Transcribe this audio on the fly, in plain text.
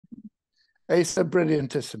Acer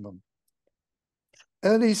Brilliantissimum.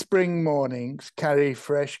 Early spring mornings carry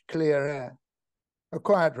fresh, clear air, a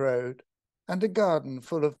quiet road, and a garden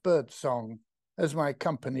full of bird song as my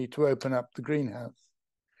company to open up the greenhouse.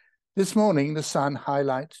 This morning, the sun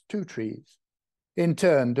highlights two trees, in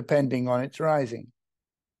turn depending on its rising.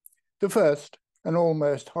 The first, an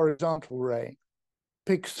almost horizontal ray,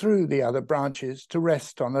 picks through the other branches to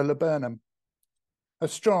rest on a laburnum, a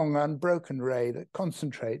strong, unbroken ray that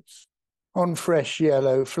concentrates on fresh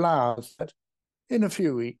yellow flowers that, in a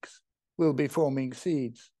few weeks, will be forming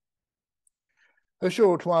seeds. A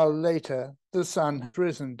short while later, the sun has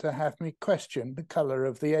risen to have me question the colour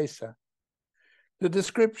of the acer. The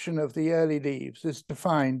description of the early leaves is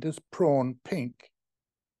defined as prawn pink,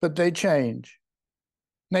 but they change.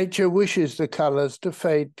 Nature wishes the colours to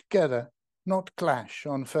fade together, not clash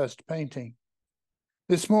on first painting.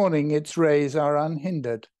 This morning its rays are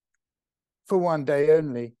unhindered. For one day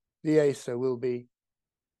only, the acer will be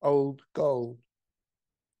old gold.